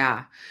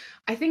 Yeah.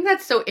 I think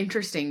that's so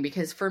interesting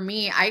because for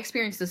me, I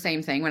experienced the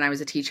same thing when I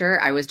was a teacher.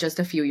 I was just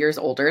a few years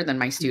older than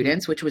my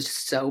students, which was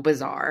so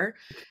bizarre.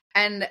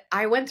 And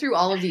I went through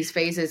all of these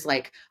phases,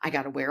 like I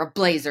got to wear a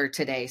blazer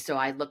today, so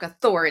I look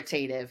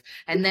authoritative.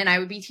 And then I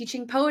would be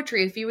teaching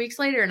poetry a few weeks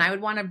later, and I would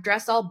want to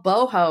dress all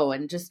boho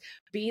and just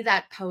be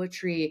that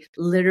poetry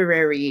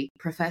literary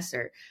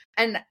professor.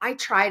 And I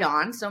tried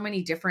on so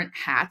many different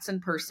hats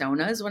and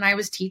personas when I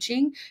was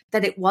teaching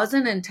that it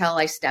wasn't until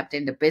I stepped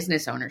into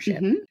business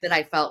ownership that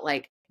I felt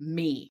like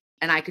me,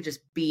 and I could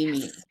just be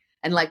me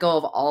and let go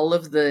of all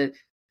of the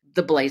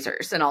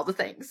blazers and all the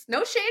things.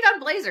 No shade on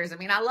blazers. I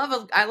mean, I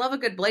love a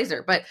good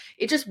blazer, but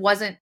it just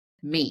wasn't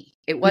me.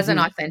 It wasn't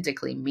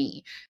authentically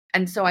me.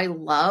 And so I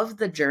love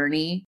the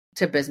journey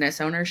to business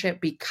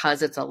ownership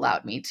because it's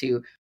allowed me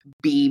to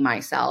be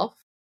myself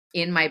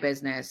in my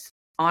business,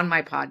 on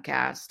my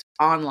podcast,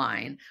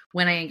 online,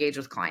 when I engage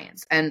with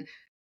clients. And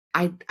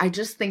I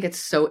just think it's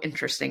so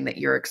interesting that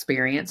your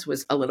experience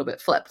was a little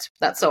bit flipped.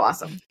 That's so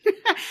awesome.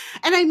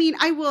 And I mean,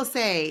 I will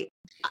say,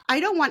 I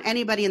don't want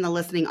anybody in the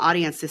listening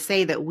audience to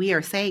say that we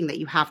are saying that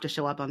you have to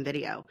show up on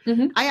video.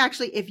 I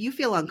actually, if you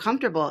feel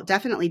uncomfortable,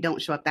 definitely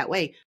don't show up that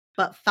way,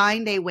 but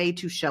find a way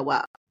to show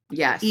up.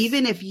 Yes.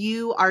 Even if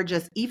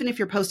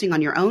you're posting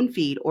on your own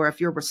feed, or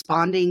if you're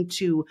responding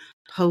to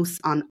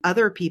posts on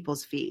other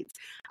people's feeds.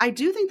 I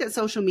do think that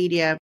social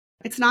media,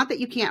 it's not that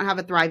you can't have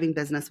a thriving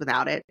business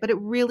without it, but it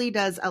really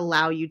does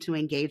allow you to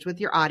engage with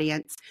your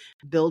audience,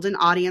 build an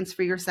audience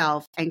for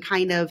yourself, and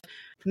kind of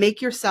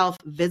make yourself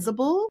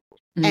visible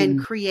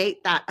and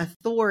create that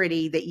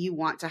authority that you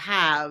want to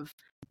have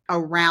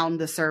around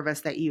the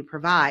service that you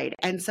provide.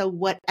 And so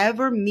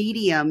whatever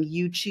medium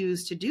you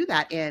choose to do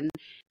that in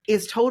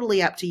is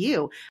totally up to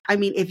you. I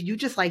mean, if you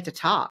just like to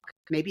talk,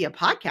 maybe a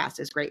podcast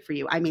is great for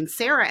you. I mean,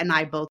 Sarah and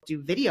I both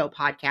do video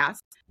podcasts,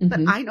 but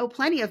I know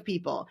plenty of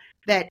people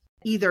that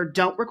either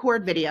don't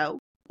record video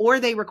or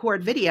they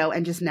record video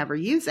and just never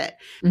use it.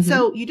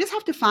 So you just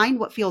have to find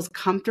what feels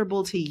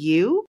comfortable to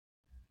you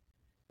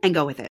and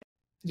go with it.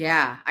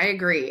 Yeah, I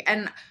agree.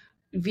 And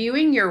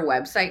viewing your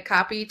website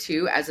copy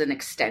too as an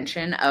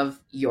extension of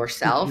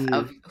yourself,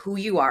 of who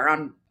you are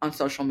on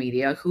social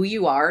media, who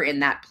you are in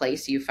that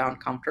place you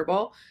found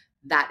comfortable,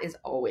 that is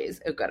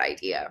always a good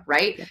idea,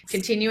 right? Yes.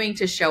 Continuing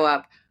to show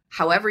up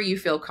however you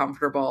feel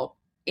comfortable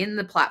in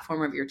the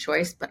platform of your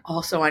choice, but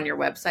also on your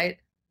website.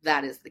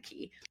 That is the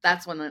key.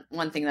 That's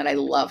one thing that I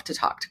love to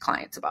talk to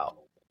clients about.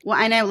 Well,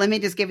 I know. Let me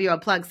just give you a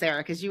plug, Sarah,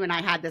 because you and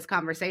I had this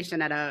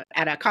conversation at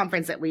a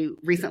conference that we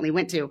recently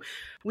went to.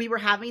 We were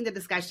having the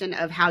discussion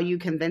of how you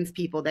convince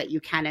people that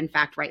you can, in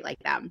fact, write like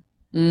them.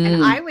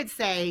 And I would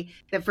say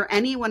that for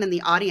anyone in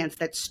the audience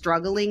that's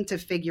struggling to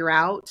figure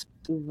out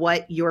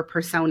what your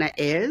persona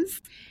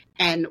is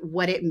and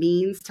what it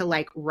means to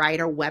like write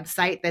a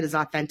website that is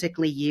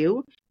authentically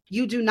you,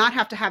 you do not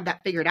have to have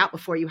that figured out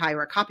before you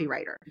hire a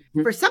copywriter.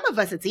 For some of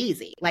us, it's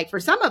easy. Like for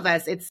some of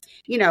us, it's,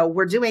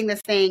 we're doing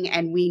this thing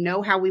and we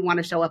know how we want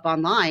to show up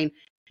online.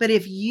 But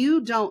if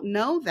you don't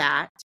know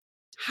that,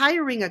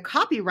 hiring a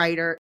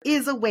copywriter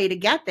is a way to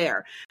get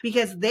there,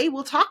 because they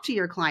will talk to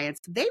your clients.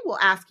 They will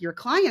ask your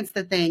clients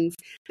the things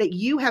that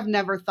you have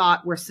never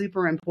thought were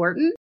super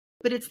important,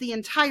 but it's the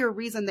entire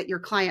reason that your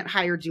client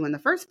hired you in the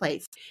first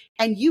place.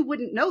 And you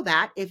wouldn't know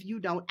that if you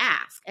don't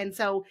ask. And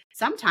so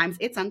sometimes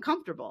it's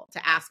uncomfortable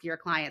to ask your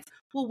clients,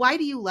 well, why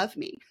do you love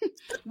me?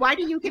 Why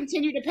do you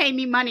continue to pay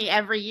me money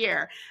every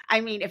year?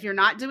 I mean, if you're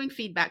not doing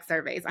feedback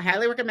surveys, I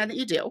highly recommend that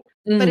you do.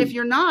 But if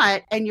you're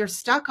not, and you're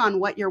stuck on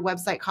what your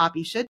website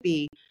copy should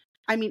be,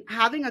 I mean,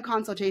 having a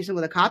consultation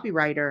with a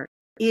copywriter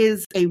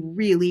is a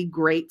really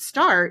great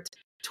start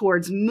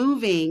towards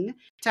moving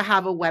to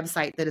have a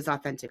website that is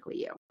authentically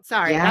you.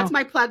 Sorry, that's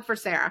my plug for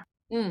Sarah.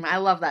 I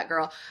love that,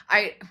 girl.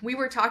 We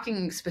were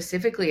talking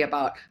specifically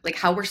about like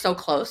how we're so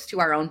close to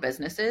our own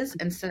businesses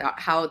and so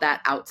how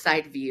that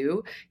outside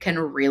view can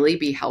really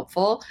be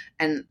helpful.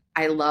 And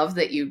I love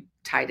that you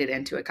tied it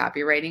into a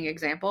copywriting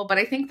example, but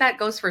I think that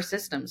goes for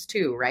systems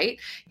too, right?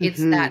 It's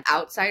that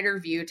outsider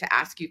view to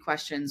ask you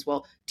questions.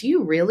 Well, do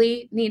you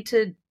really need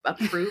to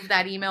approve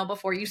that email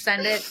before you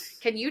send it?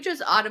 Can you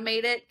just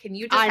automate it? Can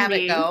you just have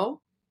it go?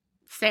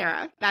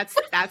 Sarah,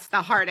 that's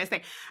the hardest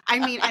thing. I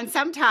mean, and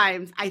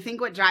sometimes I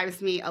think what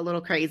drives me a little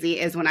crazy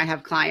is when I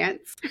have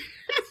clients,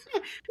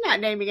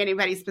 not naming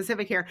anybody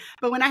specific here,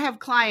 but when I have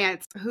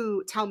clients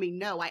who tell me,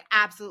 no, I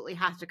absolutely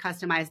have to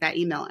customize that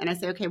email. And I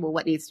say, okay, well,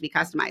 what needs to be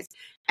customized?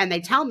 And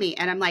they tell me,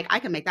 and I'm like, I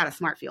can make that a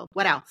smart field.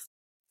 What else?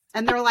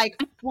 And they're like,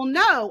 well,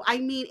 no, I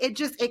mean,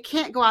 it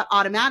can't go out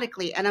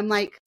automatically. And I'm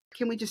like,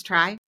 can we just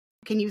try?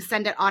 Can you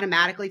send it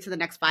automatically to the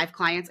next 5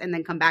 clients and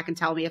then come back and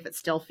tell me if it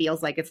still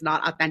feels like it's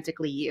not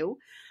authentically you?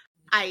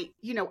 I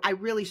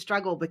really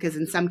struggle because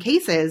in some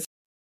cases,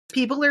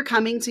 People are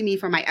coming to me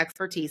for my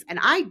expertise, and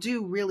I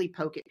do really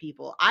poke at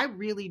people. I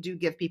really do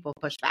give people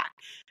pushback.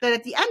 But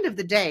at the end of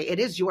the day, it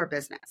is your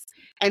business.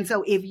 And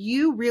so if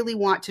you really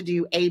want to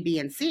do A, B,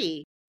 and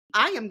C,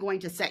 I am going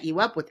to set you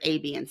up with A,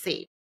 B, and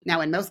C.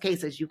 Now, in most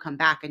cases, you come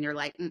back and you're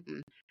like,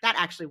 that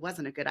actually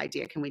wasn't a good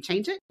idea. Can we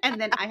change it? And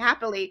then I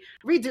happily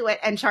redo it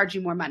and charge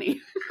you more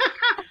money.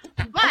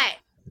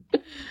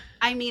 But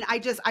I mean,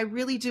 I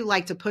really do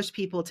like to push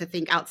people to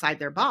think outside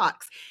their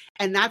box.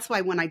 And that's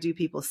why when I do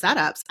people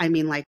setups, I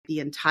mean, like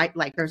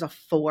there's a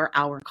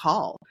 4-hour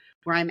call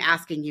where I'm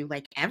asking you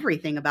like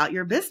everything about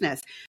your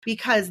business,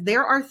 because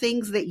there are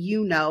things that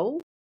you know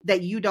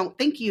that you don't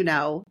think you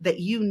know, that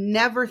you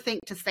never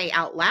think to say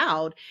out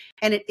loud.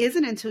 And it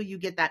isn't until you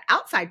get that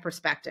outside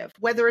perspective,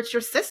 whether it's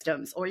your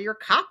systems or your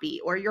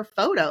copy or your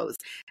photos,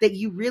 that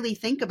you really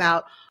think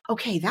about,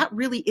 okay, that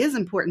really is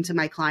important to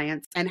my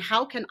clients. And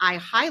how can I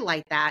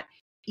highlight that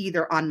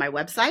either on my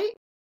website,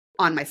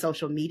 on my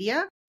social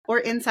media, or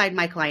inside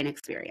my client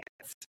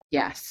experience?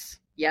 Yes.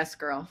 Yes,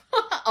 girl.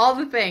 All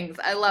the things.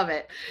 I love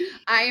it.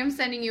 I am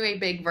sending you a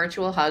big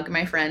virtual hug,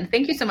 my friend.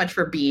 Thank you so much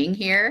for being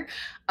here.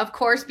 Of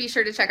course, be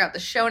sure to check out the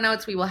show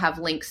notes. We will have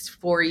links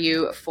for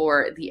you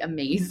for the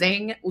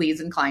amazing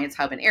Leads and Clients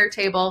Hub and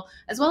Airtable,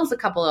 as well as a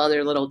couple of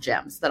other little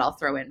gems that I'll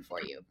throw in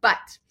for you.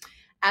 But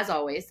as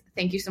always,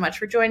 thank you so much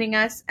for joining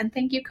us. And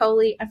thank you,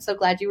 Colie. I'm so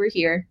glad you were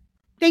here.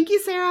 Thank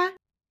you, Sarah.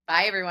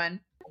 Bye,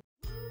 everyone.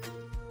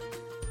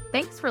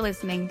 Thanks for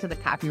listening to the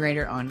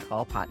Copywriter On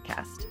Call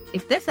podcast.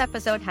 If this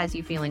episode has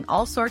you feeling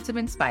all sorts of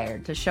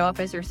inspired to show up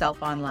as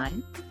yourself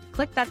online,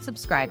 click that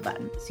subscribe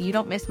button so you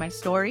don't miss my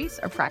stories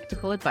or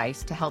practical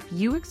advice to help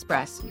you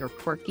express your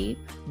quirky,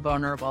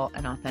 vulnerable,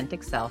 and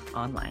authentic self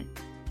online.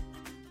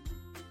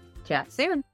 Chat soon.